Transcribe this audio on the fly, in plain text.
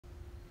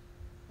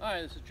Hi,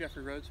 this is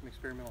Jeffrey Rhoades from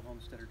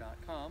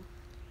experimentalhomesteader.com,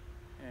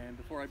 and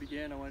before I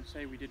begin I wanted to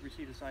say we did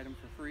receive this item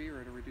for free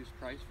or at a reduced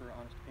price for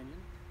honest opinion.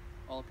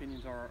 All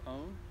opinions are our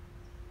own.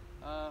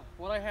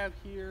 What I have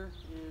here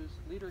is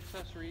Leader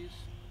Accessories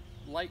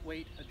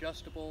lightweight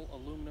adjustable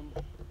aluminum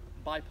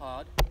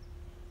bipod.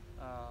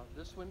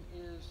 This one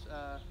is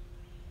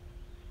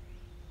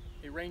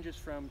it ranges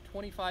from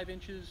 25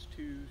 inches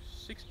to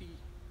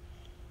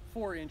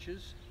 64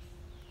 inches,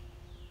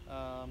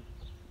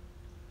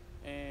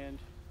 and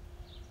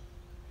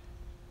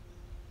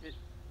it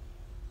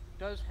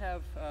does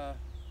have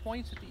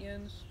points at the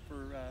ends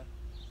for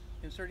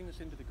inserting this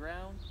into the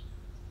ground.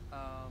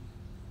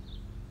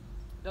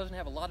 It doesn't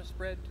have a lot of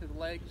spread to the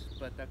legs,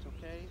 but that's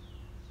okay.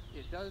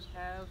 It does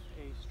have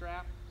a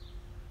strap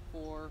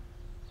for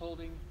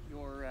holding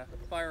your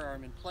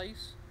firearm in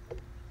place.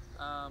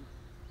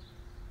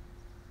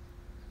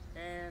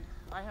 And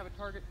I have a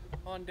target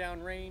on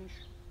down range.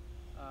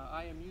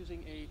 I am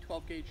using a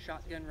 12 gauge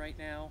shotgun right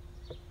now,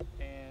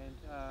 and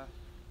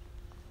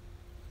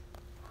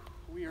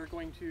we are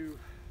going to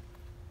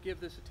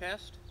give this a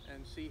test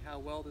and see how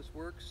well this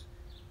works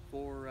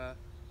for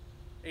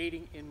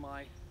aiding in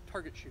my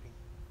target shooting.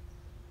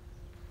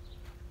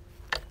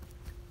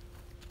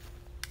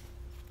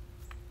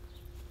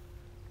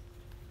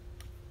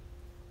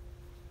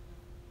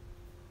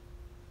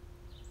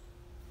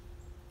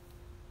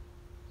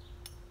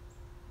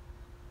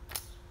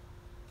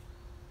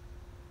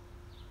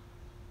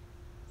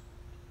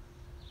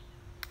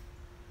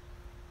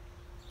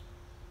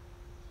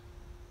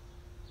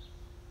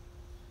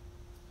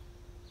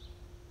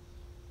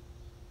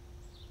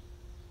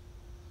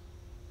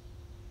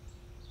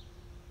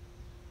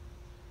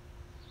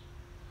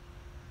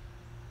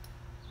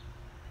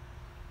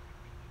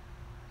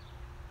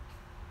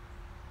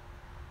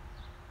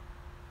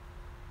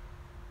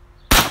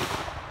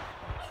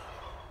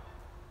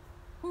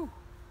 Whew.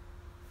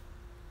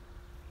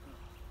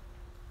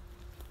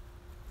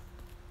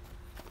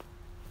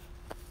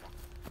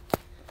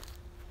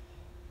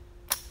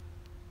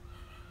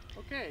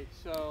 Okay,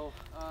 so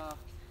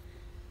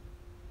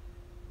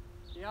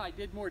yeah, I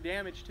did more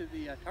damage to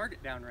the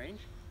target downrange.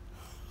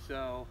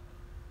 So,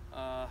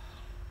 and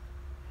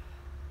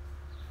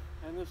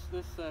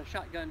this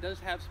shotgun does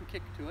have some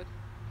kick to it,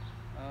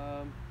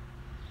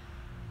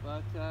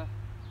 but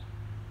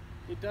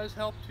it does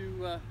help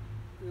to.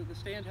 The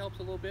stand helps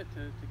a little bit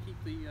to keep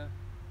the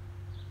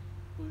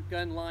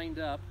gun lined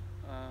up.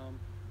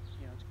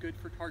 You know, it's good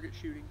for target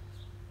shooting,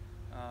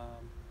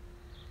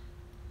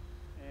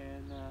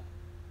 and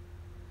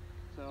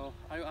so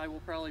I will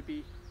probably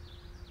be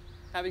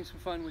having some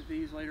fun with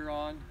these later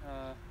on,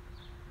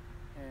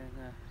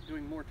 and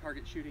doing more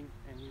target shooting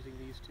and using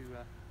these to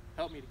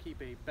help me to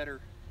keep a better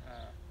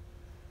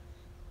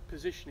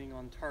positioning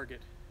on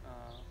target.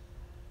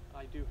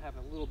 I do have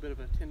a little bit of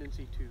a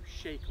tendency to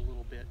shake a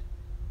little bit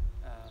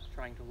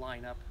trying to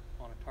line up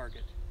on a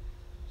target,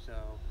 so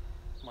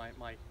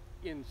my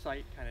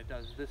insight kind of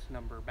does this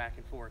number back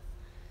and forth.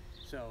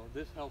 So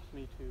this helps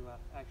me to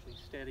actually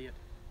steady it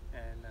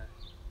and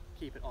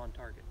keep it on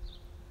target.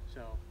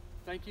 So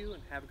thank you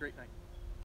and have a great night.